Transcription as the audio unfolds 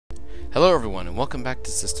Hello everyone and welcome back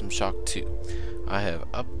to System Shock 2. I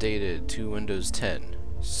have updated to Windows 10,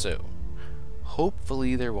 so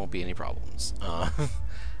hopefully there won't be any problems. I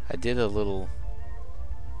did a little...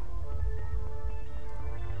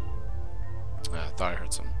 I thought I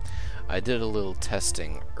heard something. I did a little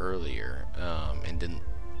testing earlier and didn't...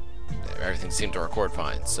 everything seemed to record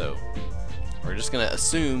fine, so we're just going to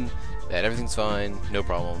assume that everything's fine, no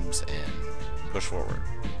problems, and push forward.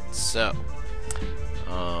 So,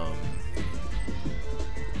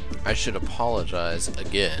 I should apologize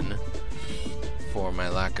again for my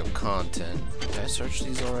lack of content. Did I search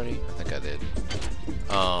these already? I think I did.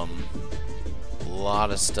 A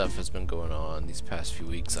lot of stuff has been going on these past few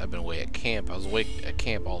weeks. I've been away at camp. I was away at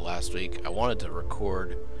camp all last week. I wanted to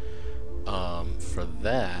record for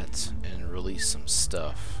that and release some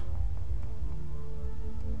stuff.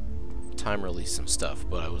 Release some stuff,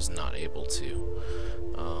 but I was not able to.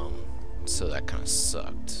 So that kind of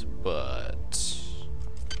sucked. But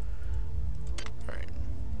alright.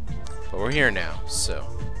 But we're here now, so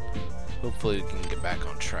hopefully we can get back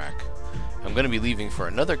on track. I'm going to be leaving for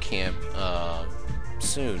another camp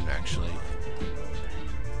soon, actually.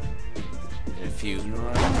 In a few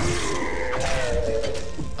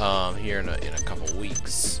here in a couple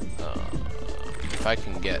weeks. If I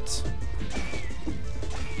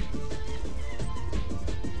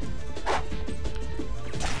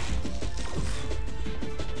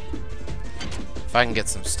can get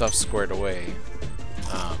some stuff squared away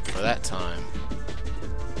for that time,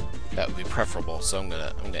 that would be preferable. So I'm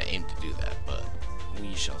gonna aim to do that, but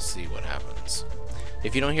we shall see what happens.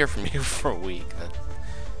 If you don't hear from me for a week,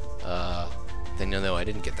 then you'll know I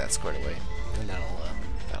didn't get that squared away, and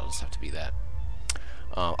that'll just have to be that.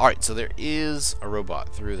 All right, so there is a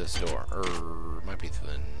robot through this door, or it might be through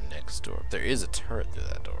the next door. There is a turret through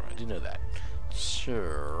that door. I do know that.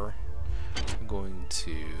 Sure, I'm going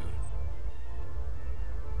to.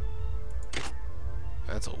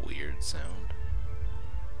 That's a weird sound.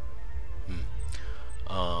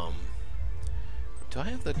 Do I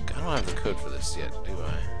have the... I don't have the code for this yet, do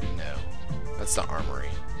I? No. That's the armory.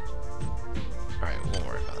 Alright, we won't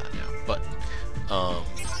worry about that now. But, I'm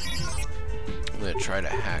gonna try to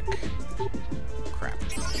hack... crap.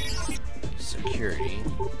 Security.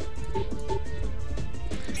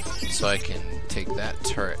 So I can take that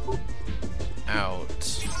turret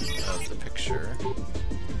out of the picture.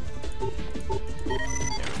 There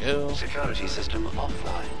we go. Security system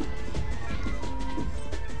offline.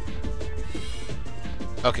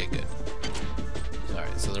 Okay, good.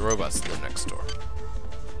 Alright, so the robot's in the next door.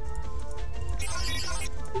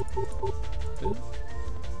 Ooh.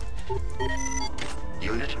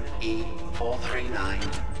 Unit E439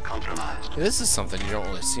 compromised. Yeah, this is something you don't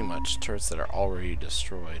really see much. Turrets that are already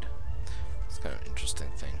destroyed. It's kind of an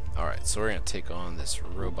interesting thing. Alright, so we're going to take on this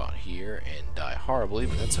robot here and die horribly,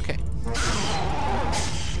 but that's okay.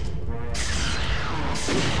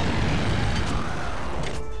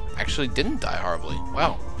 Actually didn't die horribly.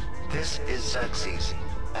 Wow. This is Xerxes.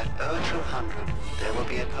 At 0200, there will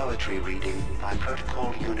be a poetry reading by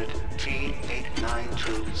Protocol Unit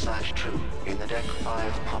T892/2 in the Deck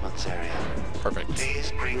 5 Commons area. Perfect.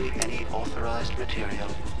 Please bring any authorized material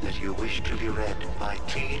that you wish to be read by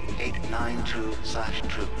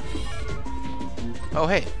T892/2. Oh,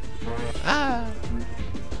 hey. Ah!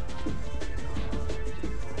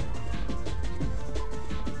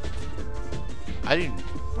 I do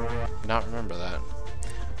not remember that.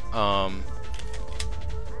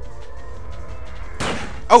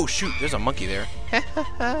 Oh, shoot, there's a monkey there.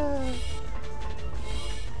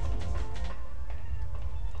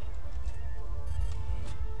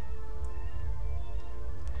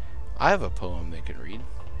 I have a poem they can read.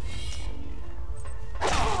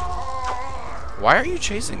 Why are you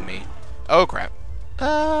chasing me? Oh, crap.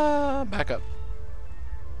 Back up.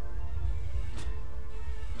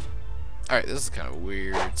 Alright, this is kind of a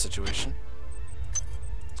weird situation.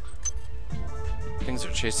 Things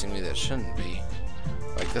are chasing me that shouldn't be.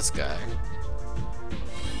 Like this guy.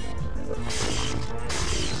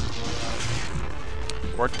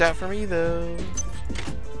 Worked out for me, though.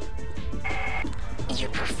 You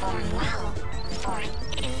perform well for an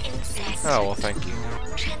insect. Oh, well, thank you.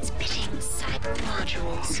 Transmitting cyber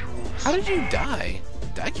modules. How did you die?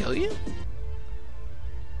 Did I kill you?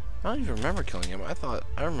 I don't even remember killing him. I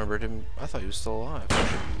remembered him. I thought he was still alive.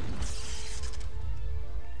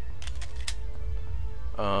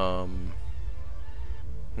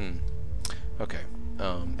 Okay.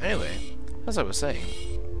 Anyway, as I was saying,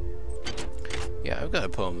 yeah, I've got a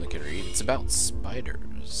poem that I can read. It's about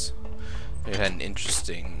spiders. I had an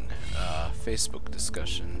interesting Facebook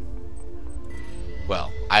discussion.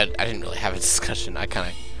 Well, I didn't really have a discussion. I kind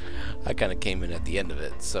of I kind of came in at the end of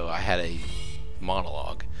it, so I had a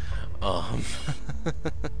monologue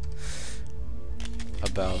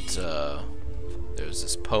about there's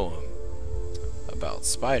this poem about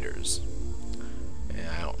spiders, and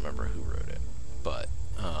I don't remember who wrote it, but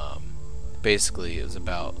basically it was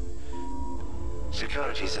about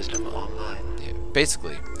Security system online. yeah,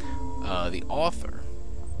 basically the author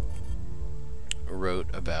wrote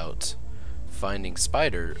about finding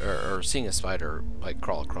spider or seeing a spider like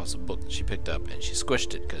crawl across a book that she picked up, and she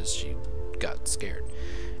squished it because she got scared.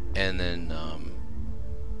 And then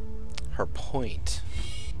her point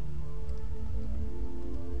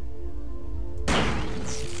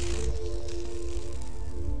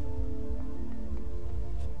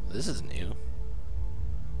this is new.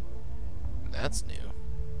 That's new.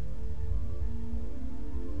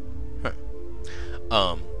 Huh.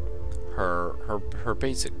 Her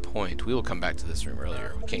basic point. We will come back to this room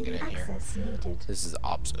earlier. We can't get in here. This is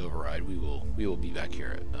ops override. We will be back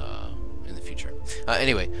here in the future.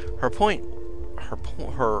 Anyway, her point.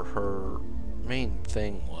 Her main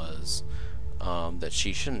thing was that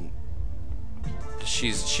she shouldn't.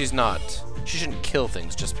 She shouldn't kill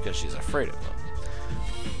things just because she's afraid of them.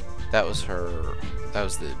 That was the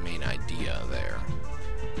main idea there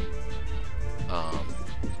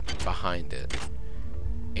behind it.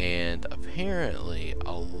 And apparently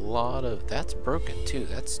a lot of that's broken too.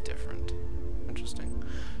 That's different. Interesting.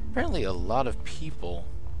 Apparently a lot of people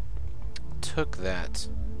took that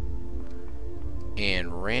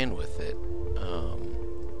and ran with it.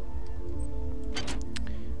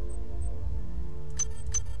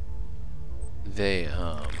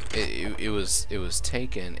 It was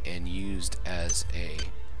taken and used as a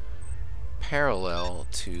parallel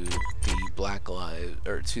to the Black Lives,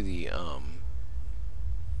 or to the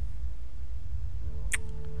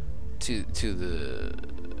to the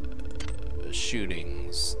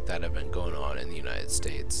shootings that have been going on in the United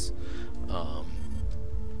States.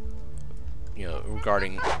 You know,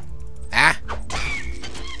 regarding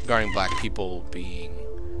black people being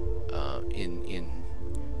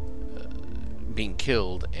being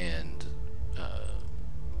killed, and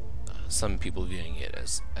some people viewing it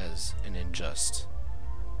as an unjust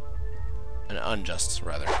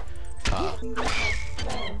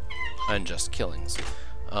unjust killings.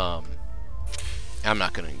 I'm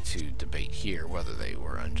not going to debate here whether they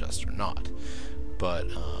were unjust or not, but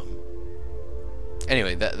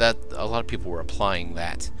anyway, that a lot of people were applying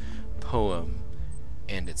that poem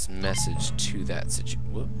and its message to that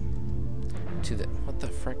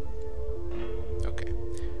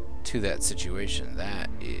to that situation. That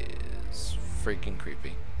is freaking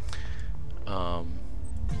creepy.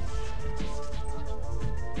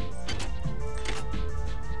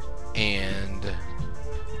 And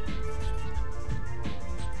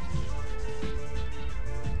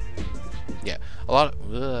yeah, a lot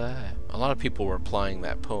of people were applying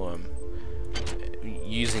that poem,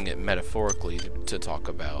 using it metaphorically to talk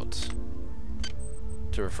about,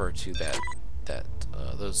 to refer to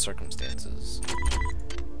those circumstances.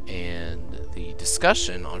 And the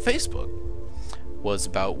discussion on Facebook was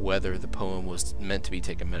about whether the poem was meant to be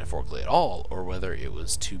taken metaphorically at all, or whether it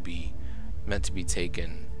was meant to be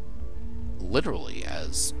taken literally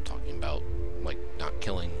as talking about, like, not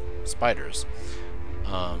killing spiders,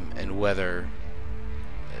 and whether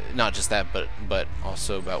not just that, but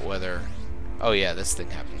also about whether, oh yeah, this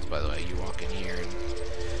thing happens, by the way. You walk in here and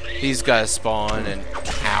these guys spawn, and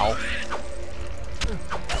ow.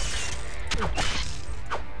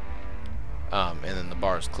 And then the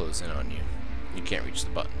bars close in on you. You can't reach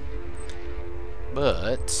the button.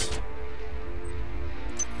 But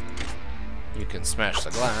you can smash the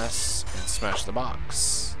glass and smash the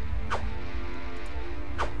box.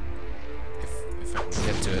 If I can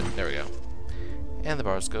get to it. There we go. And the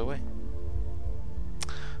bars go away.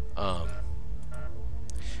 But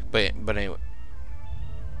anyway.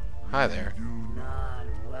 Hi there.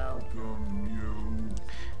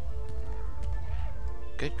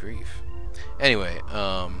 Good grief. Anyway,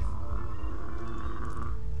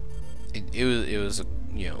 it was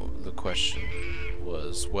you know, the question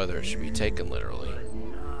was whether it should be taken literally.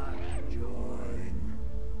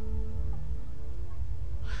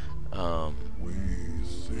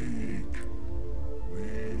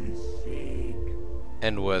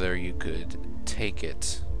 And whether you could take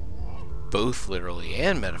it both literally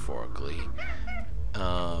and metaphorically,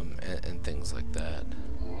 and things like that.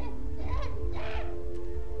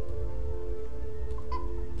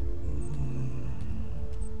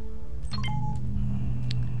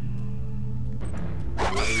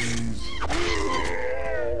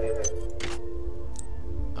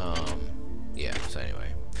 Yeah, so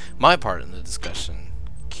anyway, my part in the discussion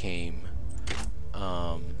came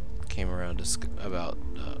around about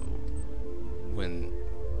when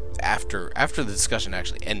after the discussion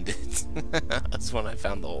actually ended. That's when I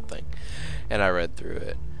found the whole thing, and I read through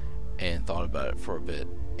it and thought about it for a bit,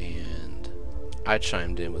 and I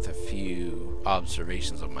chimed in with a few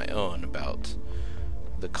observations of my own about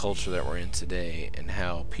the culture that we're in today and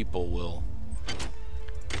how people will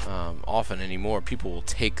often anymore people will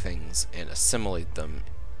take things and assimilate them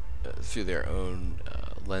through their own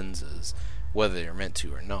lenses, whether they're meant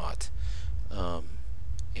to or not,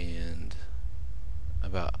 and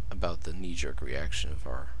about the knee-jerk reaction of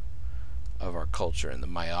our culture and the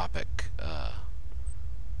myopic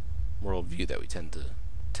worldview that we tend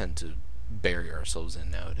to bury ourselves in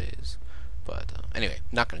nowadays. But anyway,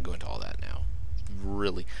 not going to go into all that now.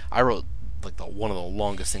 Really, I wrote like one of the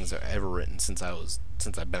longest things I've ever written since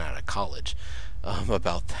I've been out of college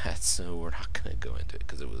about that. So we're not going to go into it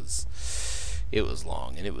because it was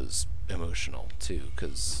long and it was emotional too.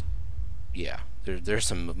 Because yeah, there's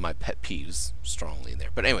some of my pet peeves strongly in there.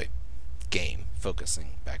 But anyway,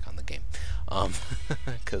 focusing back on the game,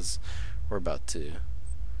 because we're about to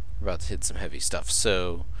hit some heavy stuff.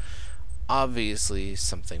 So obviously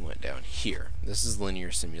something went down here. This is linear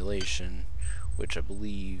simulation, which I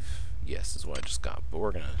believe, yes, is what I just got. But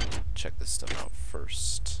we're gonna check this stuff out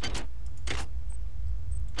first.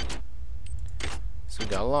 So we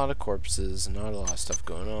got a lot of corpses, not a lot of stuff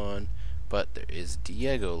going on, but there is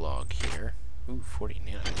Diego log here. Ooh, 40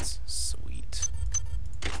 nanites, sweet.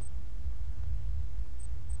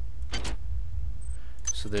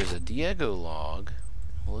 So there's a Diego log.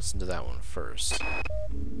 We'll listen to that one first.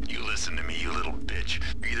 You listen to me, you little bitch.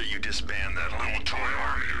 Either you disband that little toy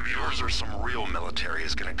army of yours, or some real military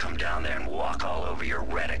is gonna come down there and walk all over your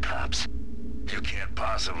redicops. You can't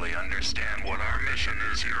possibly understand what our mission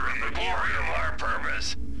is here and the glory of our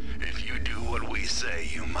purpose. If you do what we say,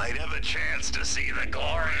 you might have a chance to see the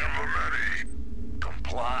glory of the many.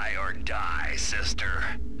 Comply or die, sister.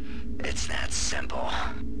 It's that simple.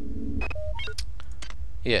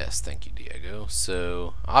 Yes, thank you, Diego.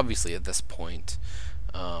 So obviously at this point,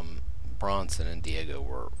 Bronson and Diego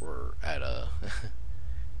were at a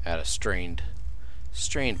at a strained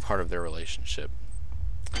part of their relationship.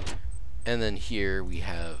 And then here we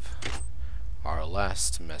have our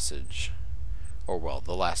last message, or well,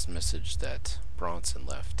 the last message that Bronson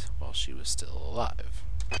left while she was still alive.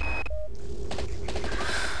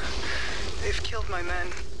 They've killed my men,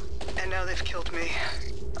 and now they've killed me.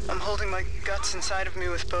 I'm holding my guts inside of me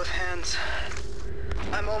with both hands.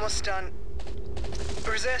 I'm almost done.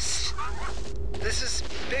 Resist. This is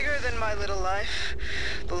bigger than my little life.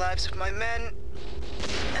 The lives of my men,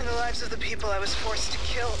 and the lives of the people I was forced to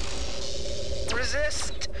kill.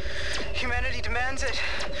 Resist. Humanity demands it.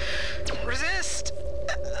 Resist.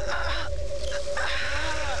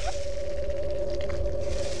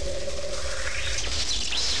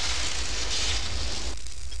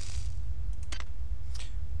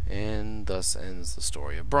 And thus ends the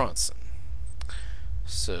story of Bronson.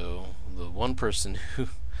 So the one person who,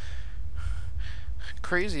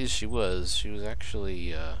 crazy as she was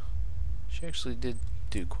actually she actually did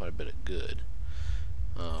do quite a bit of good,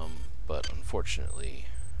 but unfortunately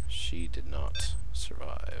she did not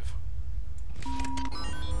survive.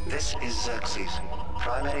 This is Xerxes.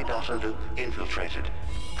 Primary data loop infiltrated.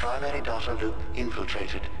 Primary data loop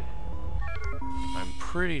infiltrated. I'm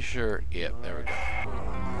pretty sure, yep, there we go.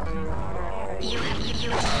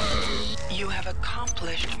 You have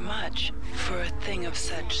accomplished much for a thing of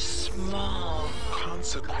such small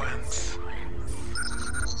Consequence.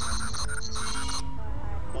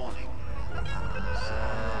 Warning.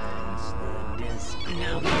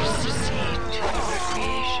 Now proceed to the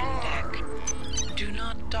recreation deck. Do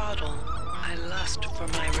not dawdle. I lust for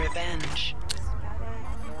my revenge.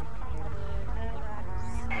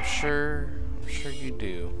 I'm sure you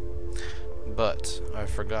do. But I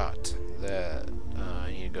forgot that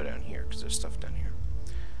I need to go down here because there's stuff down here.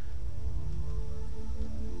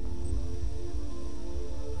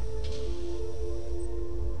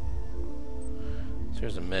 So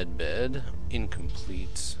there's a med bed,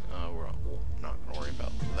 incomplete. We're not going to worry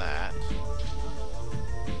about that.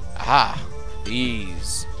 Aha!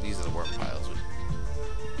 These are the worm piles.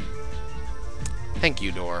 Thank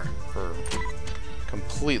you, door, for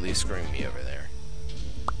completely screwing me over there.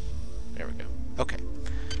 There we go. Okay.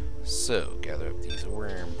 So, gather up these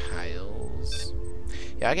worm piles.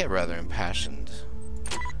 Yeah, I get rather impassioned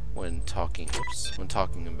when talking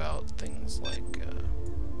about things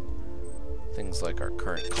like our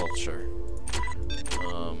current culture.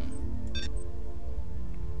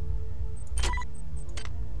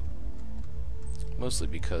 Mostly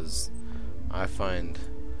because I find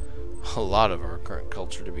a lot of our current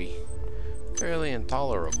culture to be fairly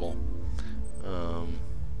intolerable.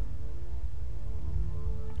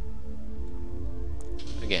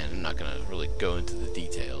 Again, I'm not gonna really go into the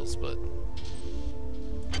details, but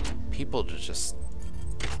people are just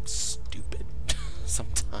stupid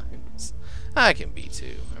sometimes. I can be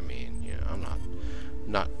too. I mean, you know, I'm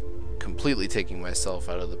not completely taking myself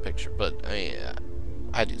out of the picture, but I mean,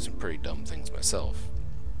 I do some pretty dumb things myself.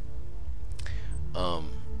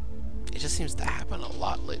 It just seems to happen a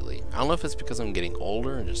lot lately. I don't know if it's because I'm getting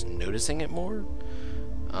older and just noticing it more,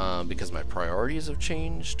 because my priorities have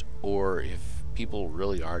changed, or if people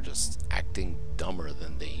really are just acting dumber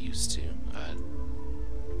than they used to. I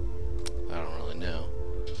don't really know.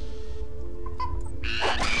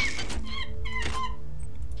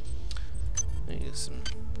 Maybe some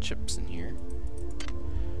chips in here.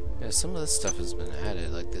 Yeah, some of this stuff has been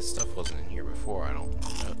added. Like, this stuff wasn't in here before. I don't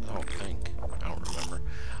think. I don't remember.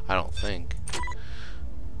 I don't think.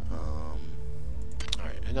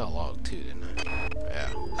 Alright, I got a log too, didn't I?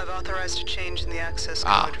 Yeah. I've authorized a change in the access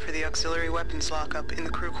code for the auxiliary weapons lockup in the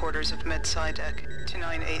crew quarters of Med-Sci Deck to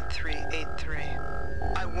 98383.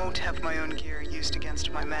 I won't have my own gear used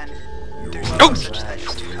against my men. There's no such thing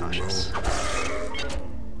as too cautious.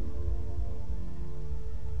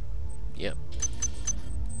 Yep.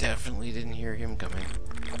 Definitely didn't hear him coming.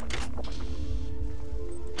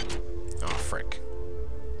 Oh, frick.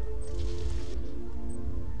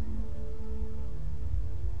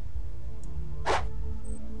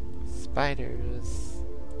 Spiders.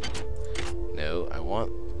 No, I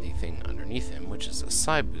want the thing underneath him, which is a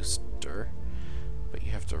psi booster, but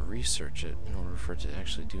you have to research it in order for it to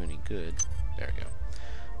actually do any good. There we go.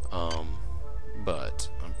 But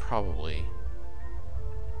I'm probably...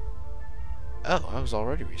 Oh, I was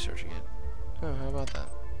already researching it. Oh, how about that?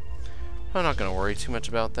 I'm not gonna worry too much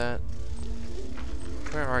about that.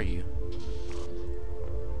 Where are you?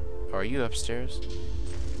 Are you upstairs?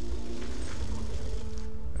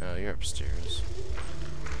 Oh, you're upstairs.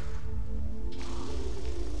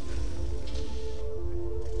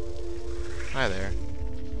 Hi there.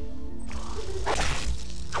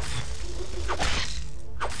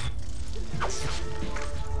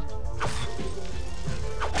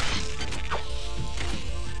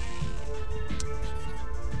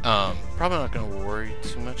 Probably not gonna worry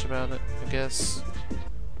too much about it, I guess.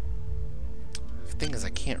 The thing is,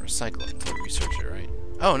 I can't recycle it until I research it, right?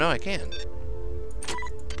 Oh, no, I can.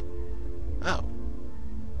 Oh.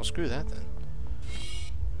 Well, screw that then.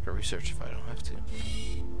 I can research if I don't have to.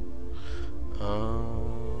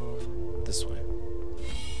 This way.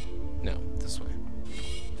 No, this way.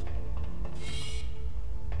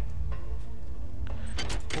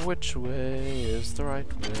 Which way is the right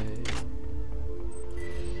way?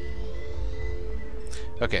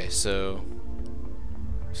 Okay, so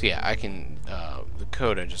yeah, I can, the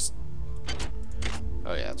code I just,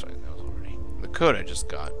 oh yeah, that's right, that was already, the code I just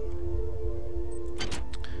got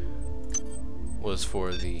was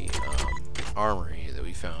for the, armory that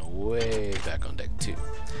we found way back on deck 2,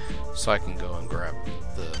 so I can go and grab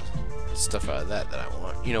the stuff out of that I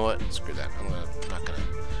want. You know what, screw that, not gonna,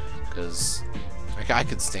 because I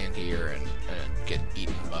could stand here and get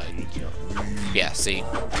eaten by, yeah, see,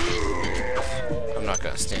 I'm not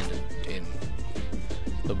gonna stand in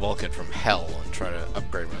the bulkhead from hell and try to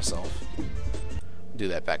upgrade myself. Do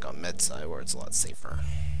that back on Med-Sci where it's a lot safer.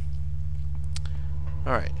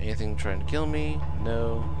 Alright, anything trying to kill me?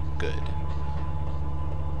 No. Good.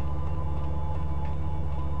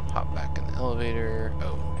 Hop back in the elevator.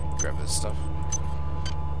 Oh, grab this stuff.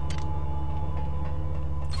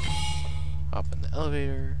 Hop in the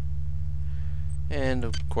elevator. And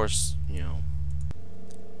of course, you know,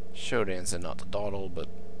 Shodan said not to dawdle, but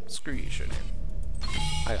screw you, Shodan.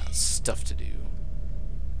 I got stuff to do.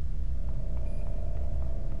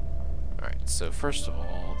 Alright, so first of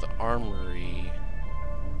all, the armory.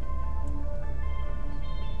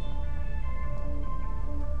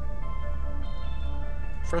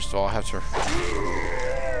 First of all, I have to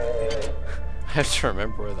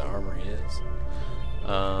remember where the armory is.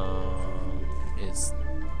 It's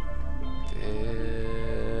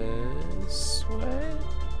this way,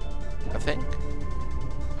 I think.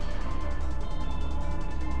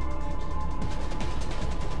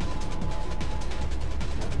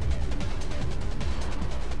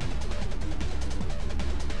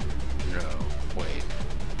 No, wait.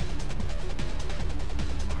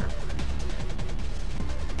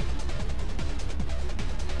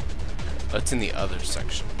 Oh, it's in the other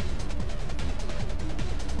section.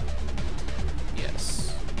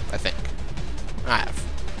 Yes, I think. I don't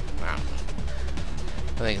know.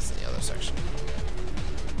 I think it's in the other section.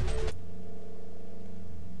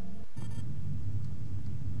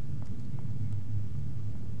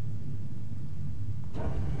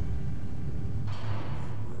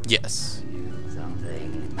 Yes.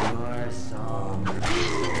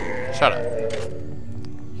 Shut up.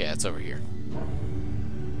 Yeah, it's over here.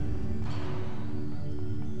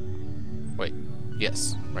 Wait.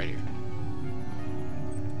 Yes, right here.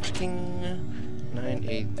 King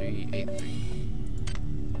 98383.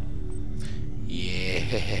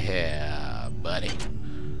 Yeah, buddy.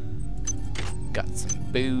 Got some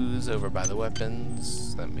booze over by the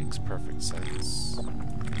weapons. That makes perfect sense.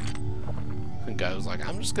 The guy was like,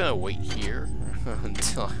 I'm just gonna wait here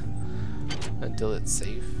until it's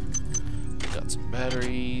safe. Got some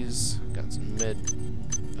batteries. Got some med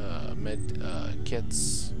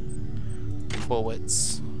kits.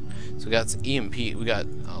 Bullets. So we got some EMP. We got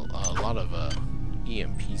a lot of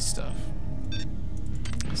EMP stuff.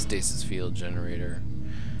 Stasis field generator.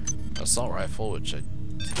 Assault rifle, which I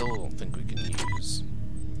still don't think we can use.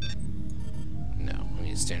 No, I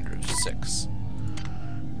mean standard of 6.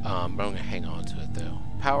 But I'm gonna hang on to it though.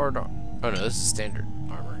 Powered. Oh no, this is standard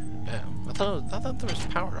armor. Yeah, I thought there was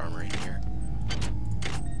powered armor in here.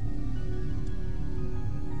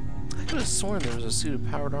 I could have sworn there was a suit of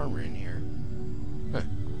powered armor in here. Huh.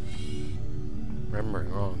 Remembering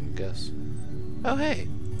wrong, I guess. Oh hey,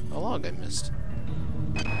 a log I missed.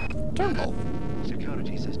 Turnbull.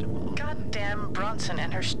 Security system. Goddamn Bronson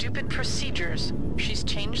and her stupid procedures. She's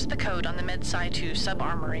changed the code on the Med-Sci 2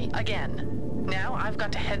 sub-armory again. Now I've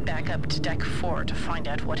got to head back up to Deck 4 to find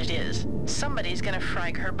out what it is. Somebody's gonna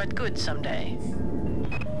frag her but good someday.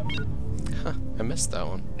 Huh, I missed that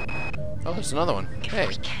one. Oh, there's another one. Hey. If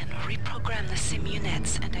we can reprogram the sim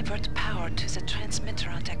units and divert power to the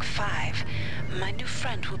transmitter on Deck 5, my new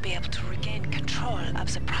friend will be able to regain control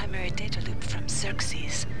of the primary data loop from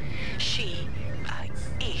Xerxes. She,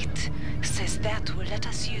 it, says that will let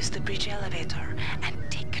us use the bridge elevator and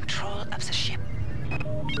take control of the ship.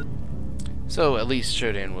 So at least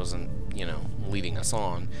Shodan wasn't, you know, leading us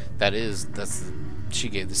on. She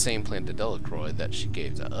gave the same plan to Delacroix that she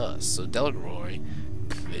gave to us. So Delacroix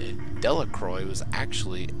was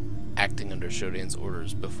actually acting under Shodan's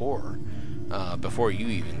orders before you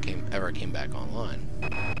even ever came back online.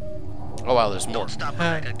 Oh wow, there's more. Don't stop,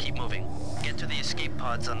 Rebecca. Keep moving. Get to the escape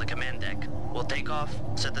pods on the command deck. We'll take off,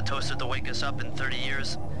 set the toaster to wake us up in 30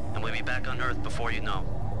 years, and we'll be back on Earth before you know.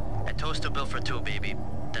 A toaster built for 2, baby.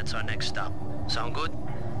 That's our next stop. Sound good?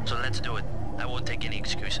 So let's do it. I won't take any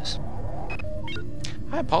excuses.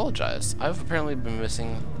 I apologize. I've apparently been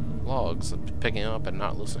missing logs, picking up and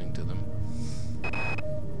not listening to them.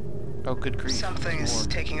 Oh, good grief. Something is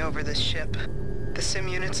taking over this ship. The sim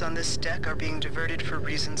units on this deck are being diverted for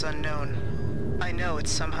reasons unknown. I know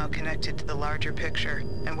it's somehow connected to the larger picture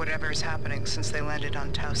and whatever is happening since they landed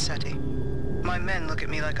on Tau Ceti. My men look at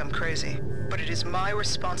me like I'm crazy, but it is my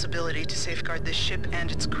responsibility to safeguard this ship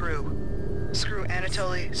and its crew. Screw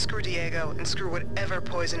Anatoly, screw Diego, and screw whatever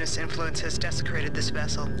poisonous influence has desecrated this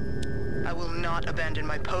vessel. I will not abandon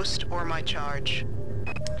my post or my charge.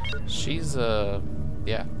 She's,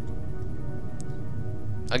 yeah.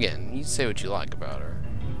 Again, you say what you like about her.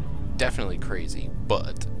 Definitely crazy,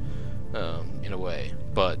 but, in a way.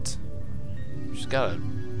 But, she's got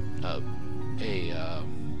a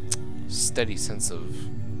steady sense of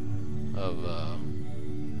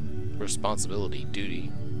responsibility,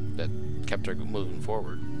 duty, that kept her moving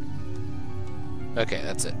forward. Okay,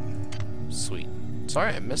 that's it. Sweet.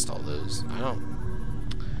 Sorry I missed all those.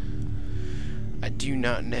 I do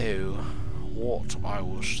not know what I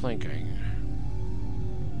was thinking.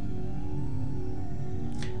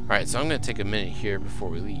 Alright, so I'm going to take a minute here before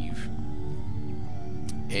we leave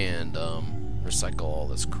and recycle all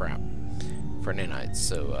this crap for nanites.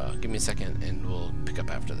 So give me a second and we'll pick up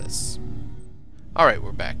after this. Alright,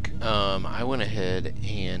 we're back. I went ahead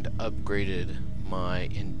and upgraded my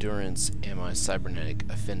endurance and my cybernetic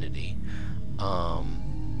affinity.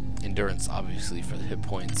 Endurance obviously for the hit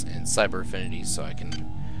points, and cyber affinity so I can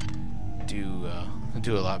do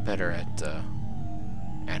a lot better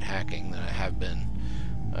at hacking than I have been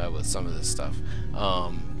with some of this stuff.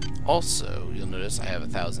 Also, you'll notice I have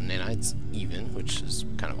 1,000 nanites even, which is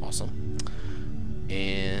kind of awesome.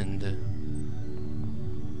 And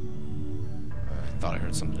I thought I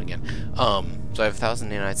heard something again. So I have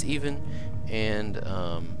 1,000 nanites even, and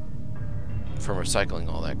from recycling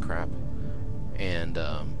all that crap, and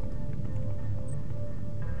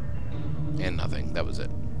nothing. That was it,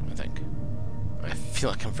 I think. I feel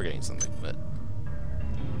like I'm forgetting something, but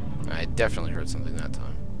I definitely heard something that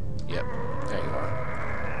time. Yep, there you are.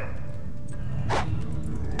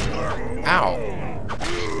 Ow!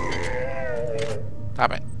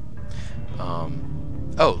 Stop it.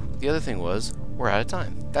 Oh, the other thing was, we're out of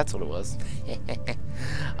time. That's what it was.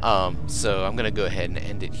 So I'm gonna go ahead and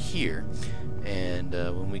end it here, and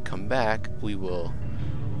when we come back, we will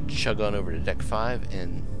chug on over to Deck 5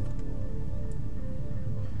 and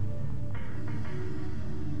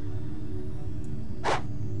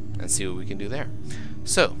see what we can do there.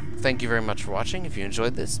 So, thank you very much for watching. If you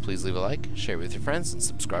enjoyed this, please leave a like, share it with your friends, and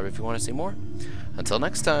subscribe if you want to see more. Until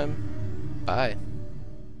next time, bye.